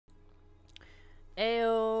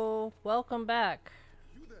Ayo, welcome back.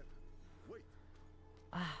 You there? Wait,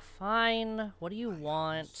 Fine. What do you I haven't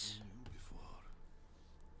want? seen you before.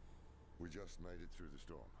 We just made it through the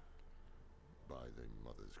storm. By the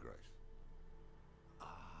Mother's grace.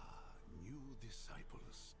 Ah, new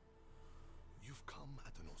disciples. You've come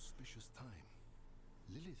at an auspicious time.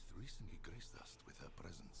 Lilith recently graced us with her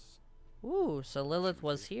presence. Ooh, so Lilith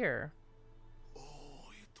was here.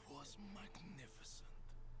 Oh, it was magnificent.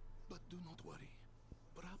 But do not worry.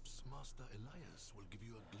 Perhaps Master Elias will give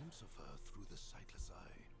you a glimpse of her through the sightless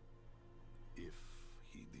eye. If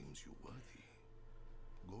he deems you worthy,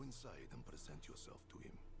 go inside and present yourself to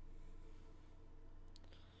him.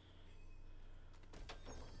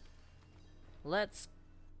 Let's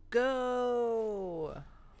go.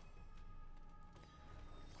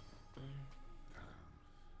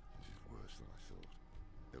 This is worse than I thought.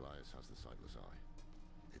 Elias has the sightless eye.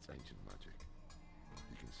 It's ancient magic.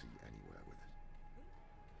 You can see anywhere with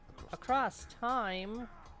it. Across time.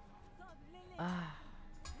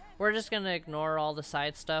 We're just gonna ignore all the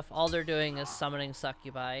side stuff. All they're doing is summoning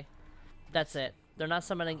succubi. That's it. They're not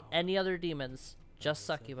summoning any other demons. Just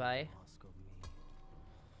succubi.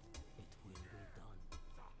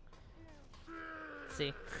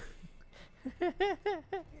 See?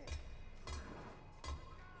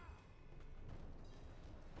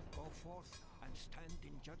 Go forth and stand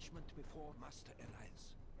in judgment before Master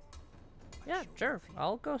Elias. But Yeah, show no sure. fear,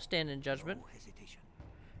 I'll go stand in judgment. no hesitation.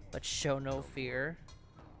 But show no fear.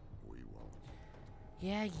 We won't.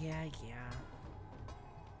 Yeah.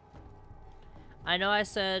 I know I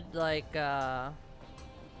said, like, come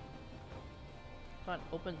on,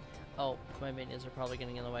 open. Oh, my minions are probably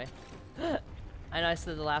getting in the way. I know I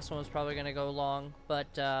said the last one was probably gonna go long,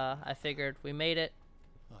 but, I figured we made it.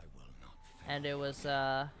 I will not fail. And it was,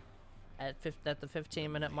 at the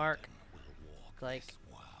 15-minute mark. Like,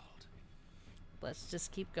 let's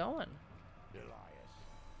just keep going.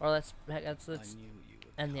 Or let's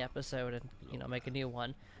end the episode and, you know, make a new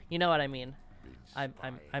one. You know what I mean. I'm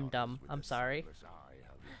dumb. I'm sorry.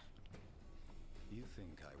 You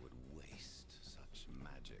think I would waste such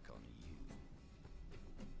magic on you?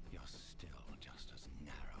 You're still just as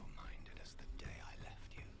narrow-minded as the day I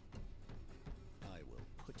left you. I will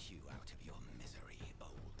put you out of your misery,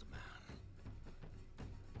 old man.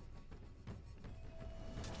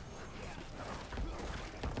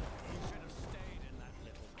 You should have stayed in that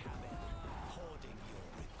little cabin, hoarding your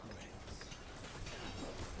regrets.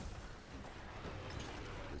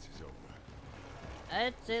 This is over.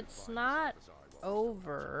 It's not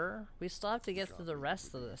over. We still have to get through the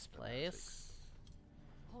rest of this place.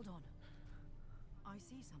 Hold on. I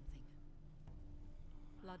see something.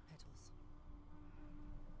 Blood petals.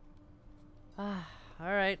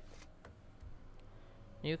 Alright.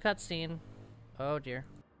 New cutscene. Oh dear.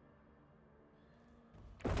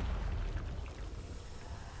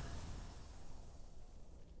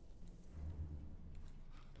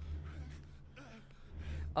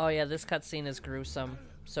 Oh yeah, this cutscene is gruesome,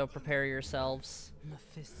 so prepare yourselves.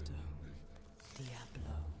 Mephisto.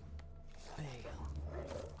 Diablo. Baal.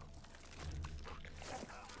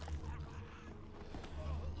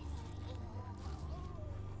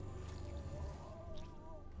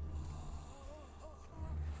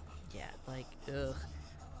 Yeah, like, ugh.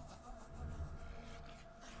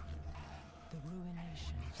 The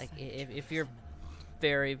ruination. of Like, sanctuary if you're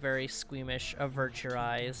very, very squeamish, avert your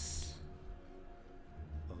eyes.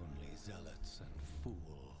 Only zealots and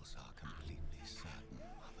fools are completely certain,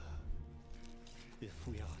 Mother. If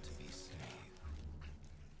we are to be saved,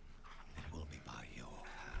 it will be by your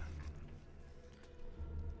hand.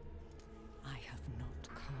 I have not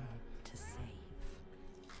come to save,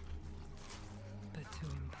 but to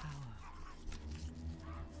empower.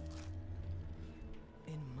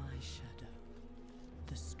 In my shadow,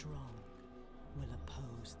 the strong will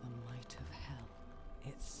oppose the might of hell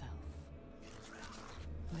itself.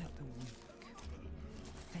 Let the weak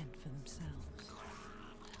fend for themselves.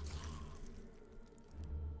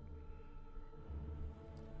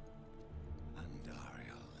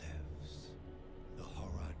 Andaria lives. The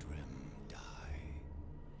Horadrim die.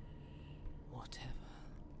 Whatever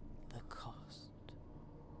the cost.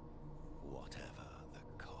 Whatever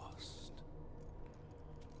the cost.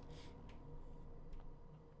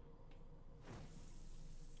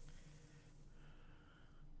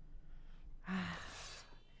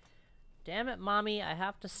 Damn it, Mommy, I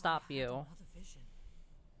have to stop you. Another vision.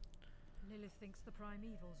 Lilith thinks the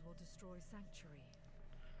primevals will destroy Sanctuary,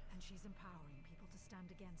 and she's empowering people to stand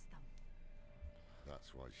against them.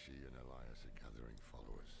 That's why she and Elias are gathering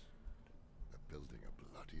followers. They're building a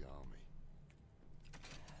bloody army.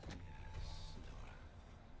 Yes, Laura.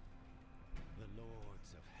 The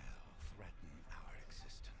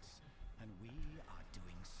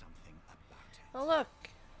Oh look,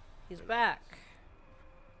 he's back.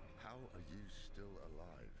 How are you still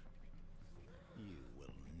alive? You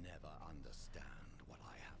will never understand what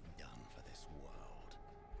I have done for this world.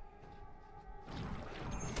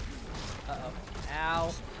 Uh-oh.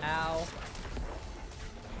 Ow. Ow.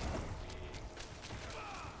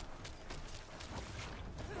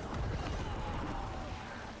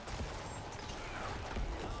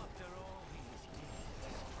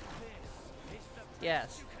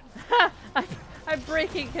 Yes. I'm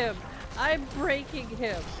breaking him. I'm breaking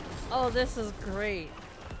him. Oh, this is great.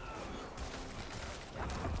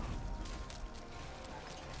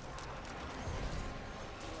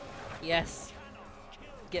 Yes.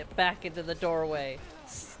 Get back into the doorway.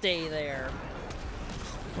 Stay there.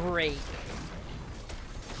 Break.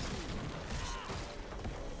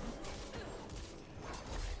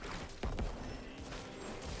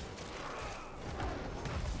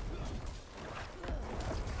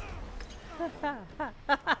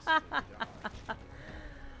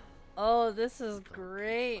 Oh, this is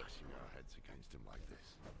great. Bashing our heads against him like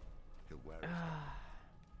this. He'll wear us down.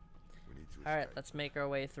 We need to All right, escape, let's make our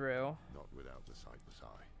way through. not without the sightless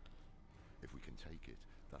eye. If we can take it,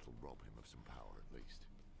 that'll rob him of some power at least.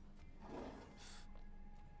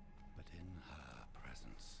 But in her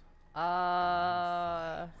presence,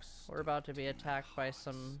 We're about to be attacked by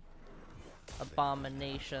some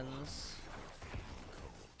abominations.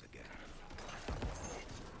 cold again.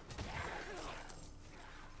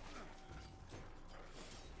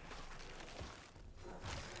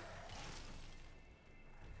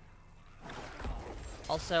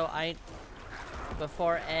 Also,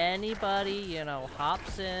 before anybody, you know,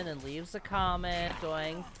 hops in and leaves a comment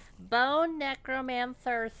going, Bone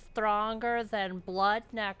Necromancer stronger than Blood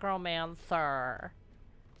Necromancer.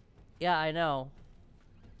 Yeah, I know.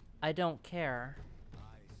 I don't care.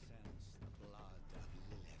 I sense the blood of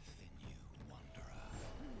Lilith in you, Wanderer.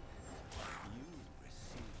 You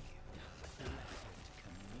received blessed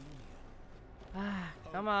communion. Ah,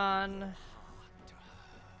 come on. Heart to her.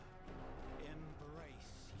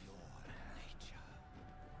 Embrace your nature.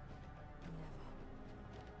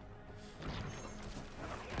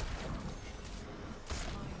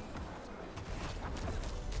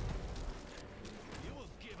 You will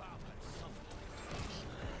give up at some point.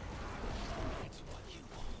 It's what you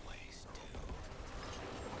always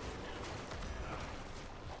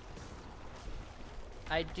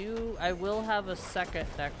do. I will have a second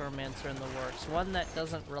Necromancer in the works. One that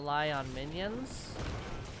doesn't rely on minions.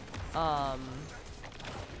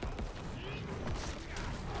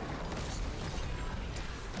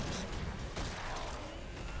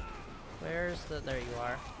 There you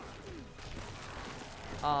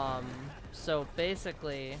are. So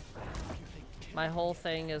basically, my whole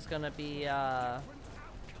thing is gonna be,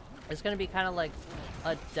 it's gonna be kind of like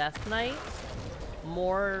a Death Knight.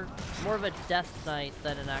 More of a Death Knight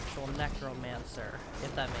than an actual Necromancer,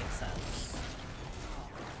 if that makes sense.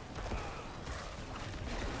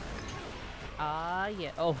 Ah,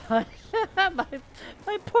 yeah. Oh, my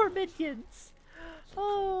poor minions.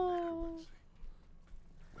 Oh.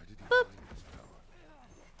 Where did he Boop. find this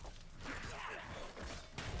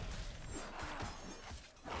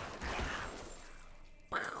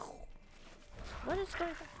power? What is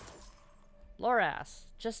going on? Loras,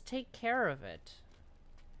 just take care of it.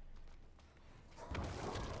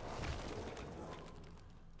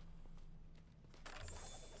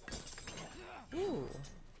 Ooh.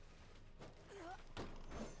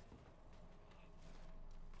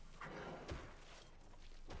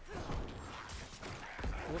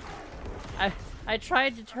 I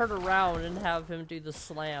tried to turn around and have him do the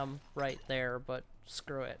slam right there, but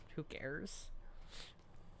screw it. Who cares?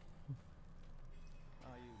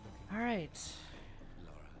 Are you looking? All right.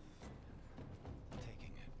 Laura,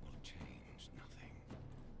 taking it will change nothing.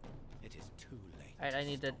 It is too late. All right, I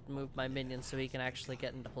need to move my minion so he can actually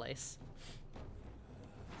get into place.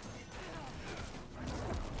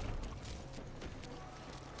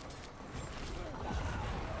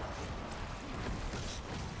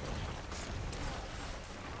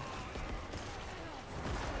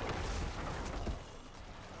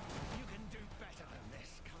 You can do better than this,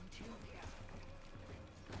 can't you?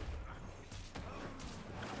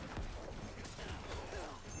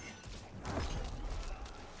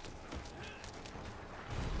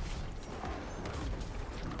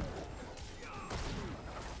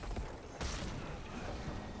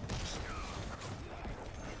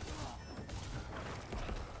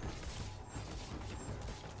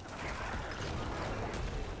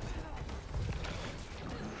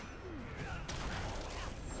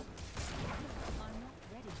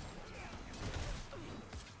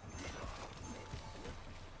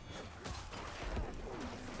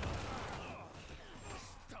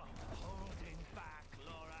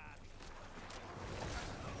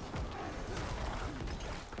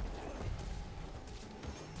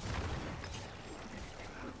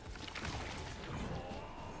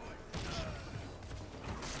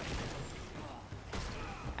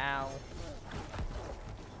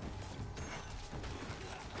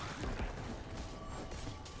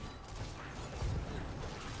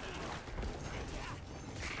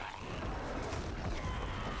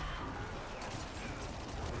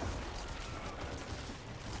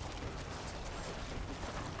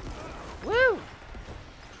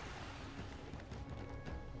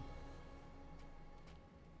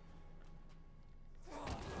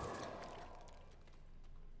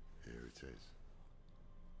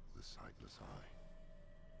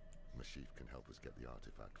 sheaf can help us get the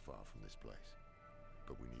artifact far from this place.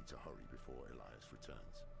 But we need to hurry before Elias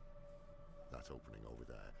returns. That opening over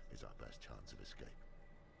there is our best chance of escape.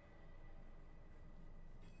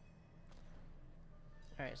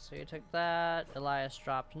 Alright, so you took that. Elias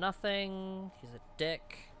dropped nothing. He's a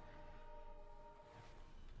dick.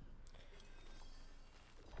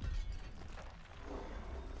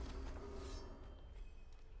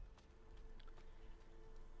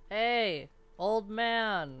 Hey, old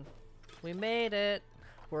man. We made it.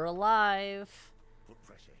 We're alive. Put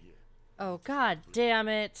pressure here. Oh, god damn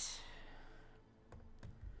it.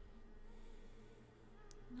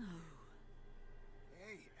 No.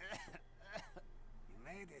 Hey, you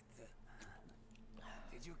made it.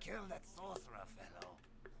 Did you kill that sorcerer fellow?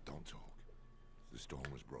 Don't talk. The storm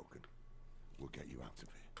was broken. We'll get you out of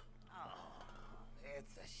here. Oh,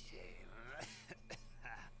 it's a shame.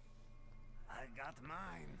 I got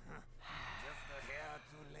mine. Just a hair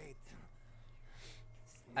too late.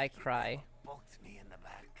 I cry. Poked me in the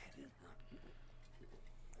back.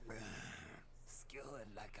 Skewered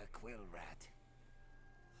like a quill rat.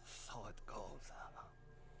 So it goes.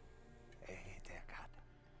 Hey, dear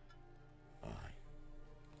God. Aye.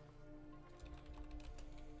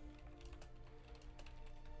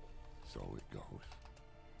 So it goes.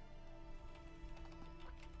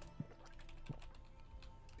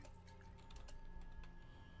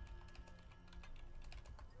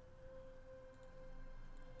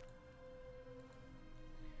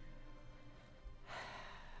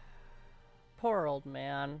 Poor old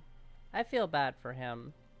man. I feel bad for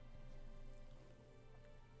him.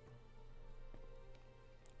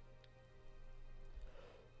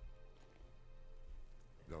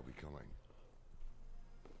 They'll be coming.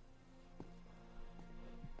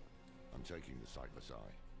 I'm taking the Sightless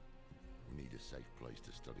Eye. We need a safe place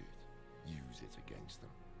to study it. Use it against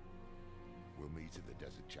them. We'll meet at the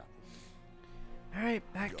Desert Chapel.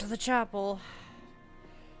 Alright, back to the chapel.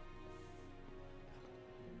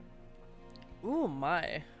 Ooh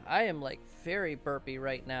my, I am like very burpy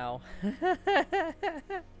right now.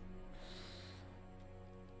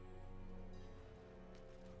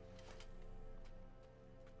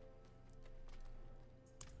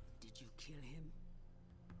 Did you kill him?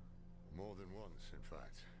 More than once, in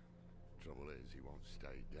fact. Trouble is, he won't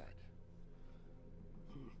stay dead.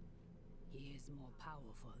 He is more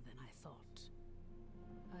powerful than I thought.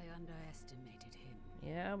 I underestimated him.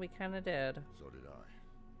 Yeah, we kind of did. So did I.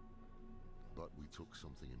 But we took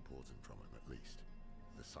something important from him, at least.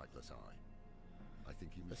 The Sightless Eye. I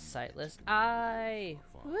think he was The using it to Sightless communicate Eye.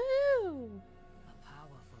 with our father. Woo! A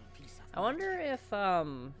powerful piece of I wonder if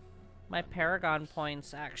my Paragon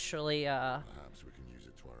points actually Perhaps we can use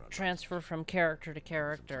it to our advantage. transfer from character to Some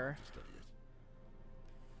character. time to study it.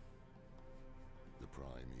 The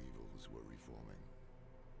prime evils were reforming.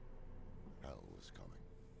 Hell was coming.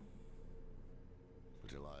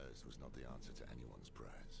 But Elias was not the answer to anyone's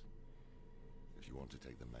prayers. If you want to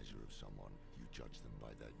take the measure of someone, you judge them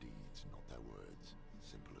by their deeds, not their words.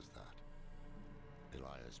 Simple as that.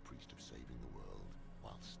 Elias preached of saving the world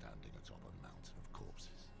while standing atop a mountain of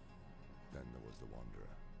corpses. Then there was the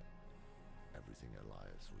Wanderer. Everything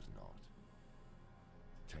Elias was not.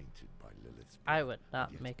 Tainted by Lilith's blood, I would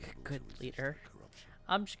not yet make a able good to resist leader. the corruption.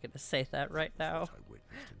 I'm just gonna say that right now. What I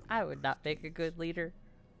witnessed in the I would Wanderer's not make a deeds. good leader.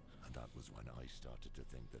 And that was when I started to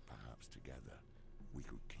think that perhaps together we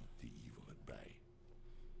could keep the evil at bay.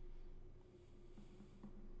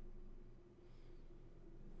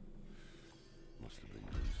 Must have been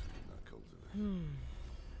gruesome in that cultivator.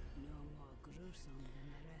 no more gruesome than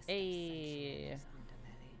the rest Hey. of Sanctuary's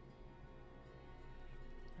underbelly.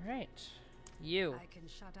 Alright. You. I can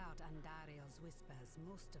shut out Andario's whispers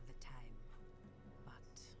most of the time,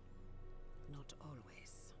 but not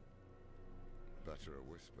always. Better a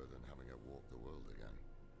whisper than having her walk the world again.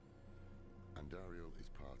 Andariel is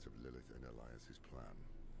part of Lilith and Elias's plan.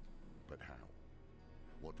 But how?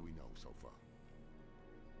 What do we know so far?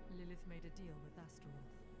 Lilith made a deal with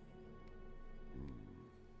Astaroth.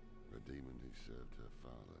 A demon who served her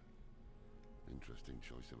father. Interesting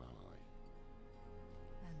choice of ally.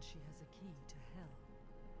 And she has a key to hell.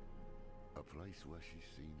 A place where she's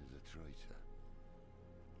seen as a traitor.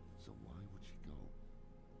 So why would she go?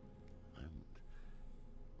 And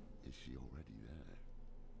is she already there?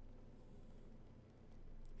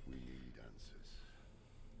 We need answers.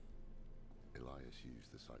 Elias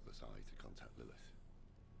used the Sightless Eye to contact Lilith.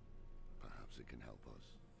 Perhaps it can help us.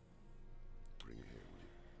 Bring it here, will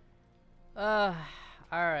you?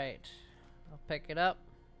 Alright. I'll pick it up.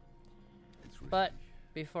 It's But risky.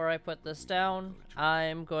 before I put this down,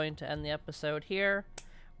 I'm going to end the episode here.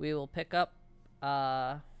 We will pick up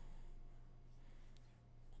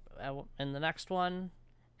in the next one,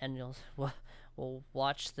 and we'll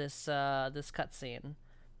watch this this cutscene.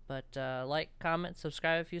 But like, comment,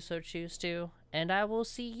 subscribe if you so choose to, and I will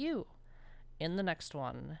see you in the next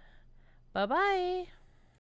one. Bye bye.